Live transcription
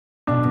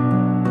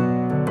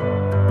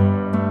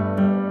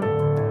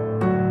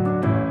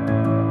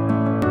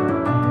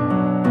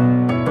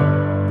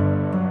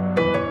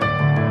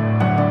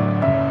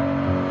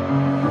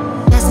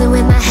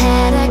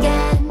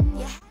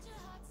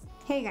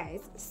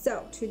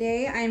So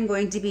today I'm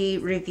going to be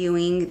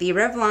reviewing the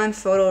Revlon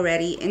Photo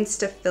Ready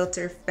Insta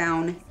Filter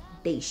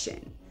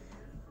Foundation.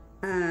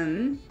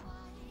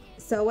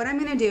 So what I'm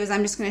going to do is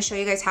I'm just going to show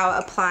you guys how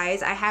it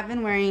applies. I have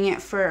been wearing it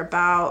for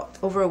about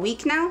over a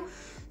week now.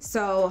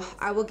 So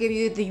I will give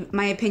you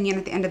my opinion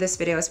at the end of this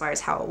video as far as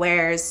how it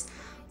wears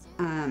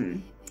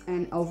and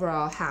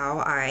overall how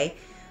I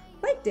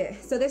liked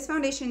it. So this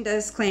foundation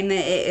does claim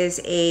that it is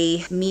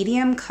a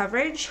medium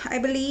coverage, I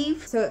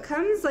believe. So it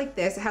comes like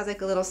this. It has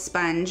like a little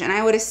sponge, and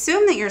I would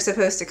assume that you're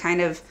supposed to kind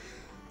of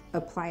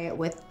apply it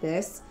with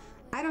this.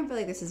 I don't feel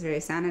like this is very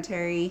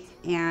sanitary,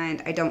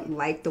 and I don't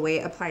like the way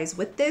it applies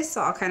with this.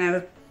 So I'll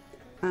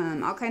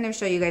kind of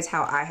show you guys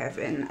how I have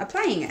been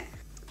applying it.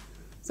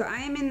 So I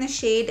am in the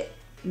shade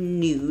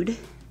Nude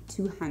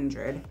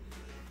 200.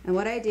 And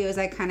what I do is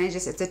I kind of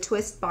it's a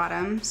twist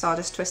bottom. So I'll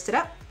just twist it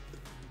up,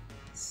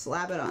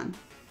 slap it on.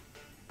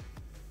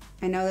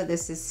 I know that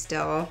this is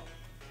still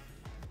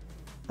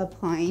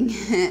applying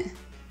it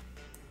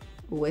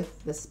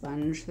with the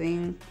sponge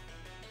thing,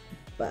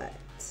 but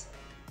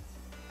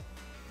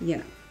you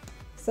know.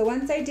 So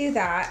once I do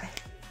that,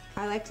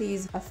 I like to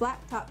use a flat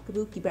top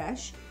kabuki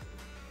brush,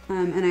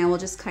 and I will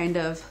just kind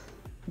of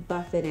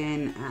buff it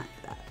in at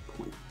that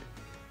point.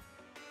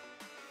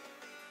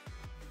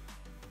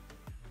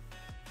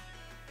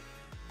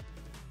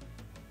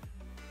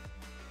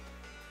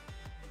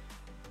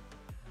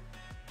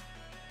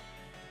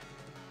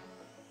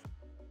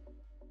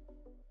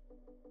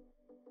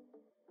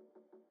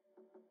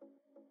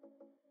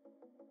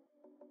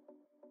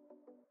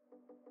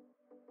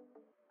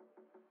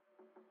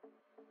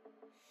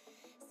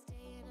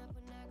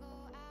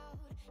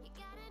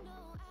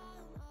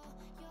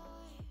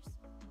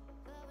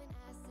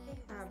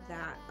 Have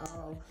that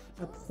all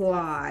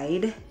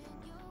applied,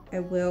 I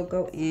will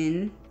go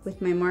in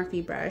with my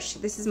Morphe brush.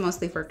 This is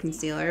mostly for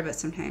concealer, but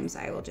sometimes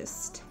I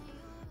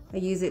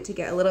use it to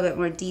get a little bit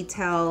more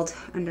detailed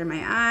under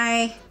my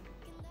eye,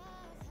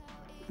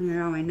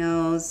 under my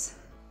nose,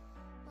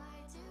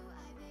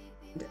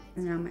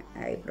 and around my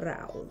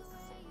eyebrows.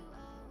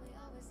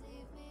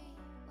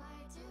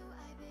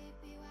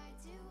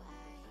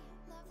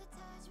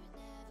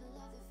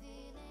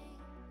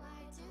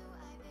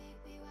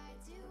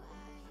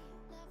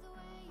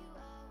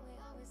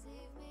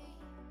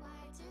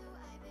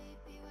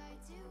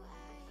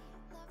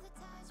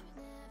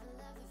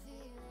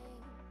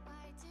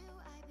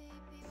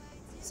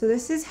 So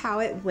this is how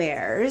it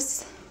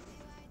wears.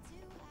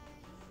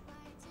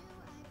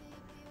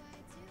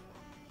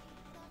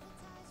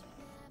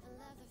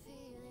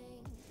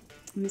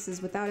 And this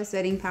is without a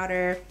setting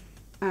powder,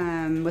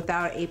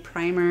 without a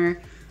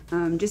primer,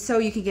 just so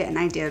you can get an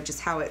idea of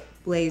just how it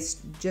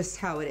lays, just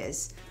how it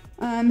is.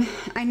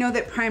 I know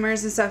that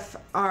primers and stuff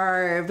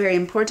are very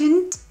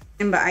important,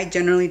 but I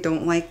generally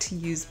don't like to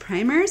use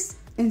primers.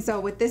 And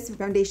so with this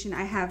foundation,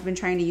 I have been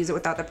trying to use it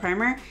without the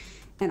primer.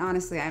 And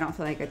honestly, I don't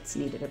feel like it's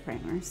needed a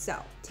primer. So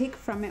take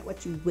from it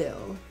what you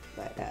will,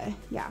 but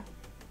yeah.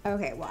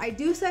 Okay, well, I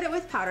do set it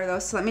with powder though,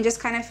 so let me just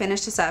kind of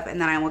finish this up,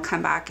 and then I will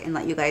come back and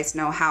let you guys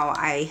know how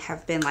I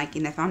have been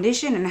liking the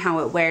foundation and how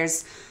it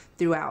wears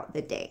throughout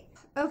the day.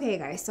 Okay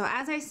guys, so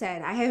as I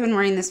said, I have been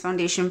wearing this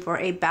foundation for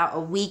about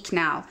a week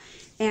now.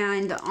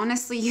 And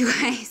honestly, you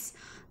guys,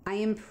 I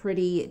am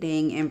pretty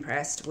dang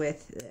impressed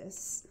with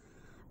this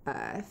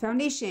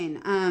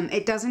foundation.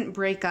 It doesn't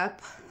break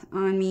up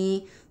on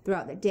me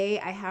throughout the day.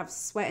 I have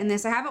sweat in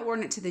this. I haven't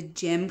worn it to the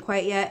gym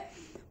quite yet,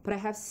 but I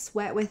have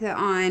sweat with it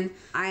on.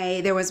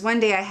 There was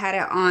one day I had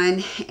it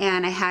on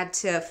and I had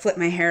to flip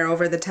my hair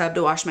over the tub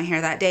to wash my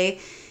hair that day,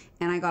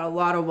 and I got a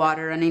lot of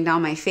water running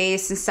down my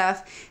face and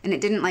stuff, and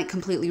it didn't like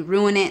completely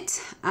ruin it.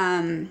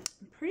 I'm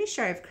pretty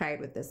sure I've cried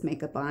with this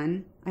makeup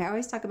on. I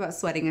always talk about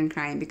sweating and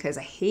crying because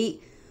I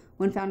hate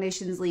when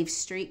foundations leave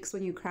streaks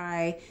when you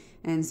cry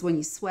and when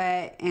you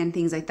sweat and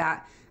things like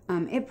that.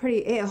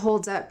 It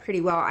holds up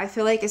pretty well. I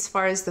feel like as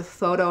far as the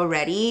Photo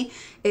Ready,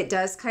 it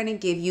does kind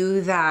of give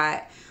you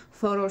that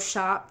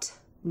photoshopped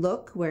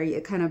look where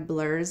it kind of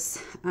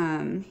blurs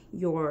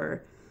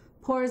your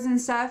pores and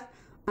stuff.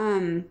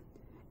 It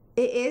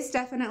is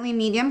definitely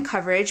medium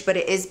coverage, but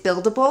it is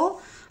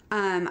buildable.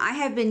 I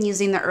have been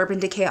using the Urban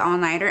Decay All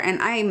Nighter,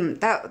 and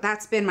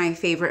that's been my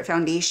favorite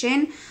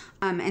foundation.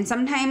 And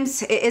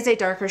sometimes it is a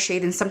darker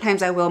shade, and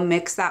sometimes I will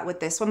mix that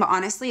with this one. But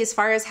honestly, as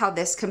far as how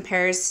this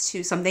compares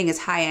to something as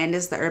high-end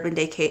as the Urban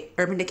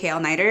Decay All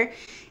Nighter,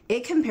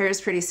 it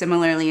compares pretty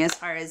similarly as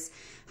far as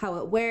how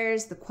it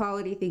wears, the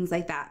quality, things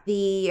like that.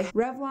 The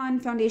Revlon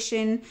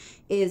foundation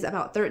is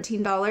about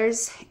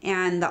 $13,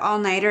 and the All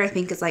Nighter I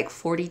think is like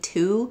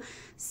 $42.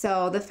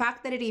 So the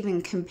fact that it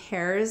even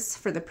compares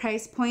for the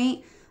price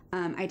point,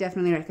 I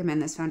definitely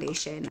recommend this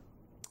foundation.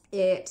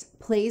 It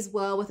plays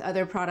well with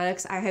other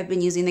products. I have been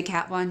using the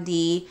Kat Von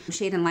D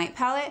Shade and Light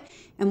palette,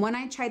 and when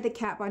I tried the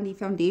Kat Von D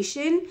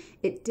foundation,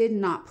 it did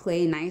not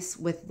play nice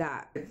with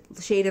that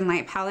Shade and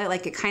Light palette.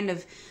 Like, it kind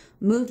of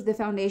moved the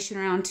foundation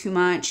around too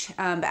much.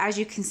 But as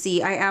you can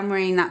see, I am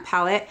wearing that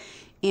palette,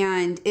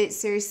 and it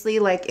seriously,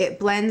 like, it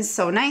blends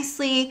so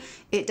nicely.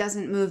 It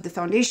doesn't move the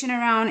foundation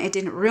around. It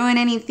didn't ruin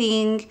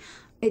anything.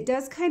 It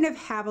does kind of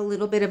have a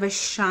little bit of a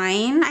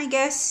shine, I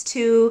guess,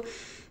 to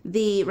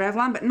the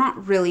Revlon, but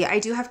not really. I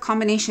do have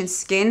combination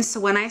skin, so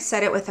when I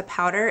set it with a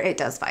powder, it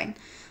does fine.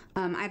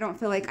 I don't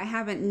feel like I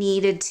haven't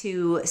needed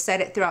to set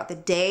it throughout the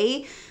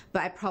day,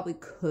 but I probably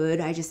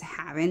could. I just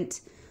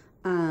haven't.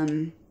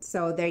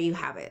 So there you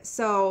have it.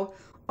 So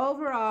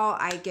overall,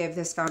 I give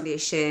this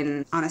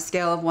foundation on a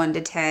scale of 1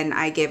 to 10,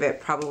 I give it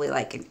probably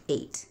like an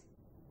 8.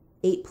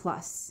 8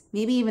 plus,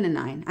 maybe even a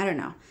 9. I don't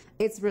know.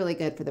 It's really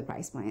good for the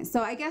price point.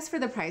 So I guess for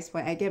the price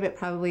point, I give it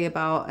probably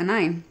about a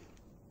 9.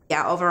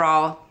 Yeah,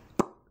 overall,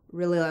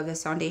 really love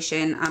this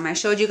foundation. I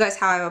showed you guys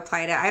how I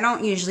applied it. I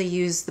don't usually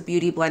use the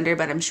Beauty Blender,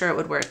 but I'm sure it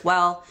would work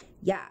well.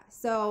 Yeah,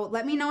 so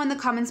let me know in the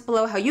comments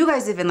below how you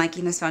guys have been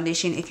liking this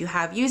foundation if you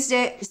have used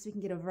it, just so we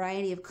can get a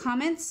variety of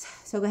comments.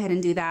 So go ahead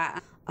and do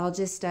that. I'll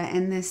just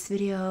end this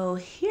video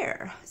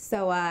here.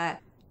 So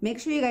make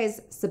sure you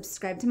guys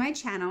subscribe to my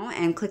channel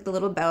and click the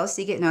little bell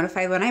so you get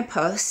notified when I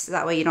post.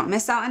 That way you don't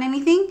miss out on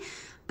anything.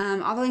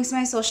 All the links to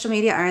my social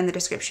media are in the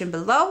description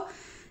below.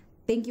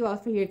 Thank you all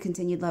for your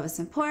continued love and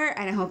support,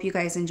 and I hope you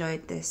guys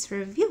enjoyed this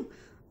review.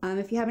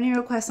 If you have any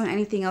requests on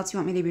anything else you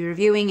want me to be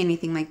reviewing,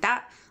 anything like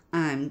that,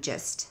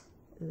 just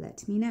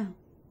let me know.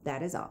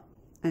 That is all.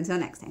 Until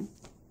next time.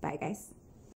 Bye, guys.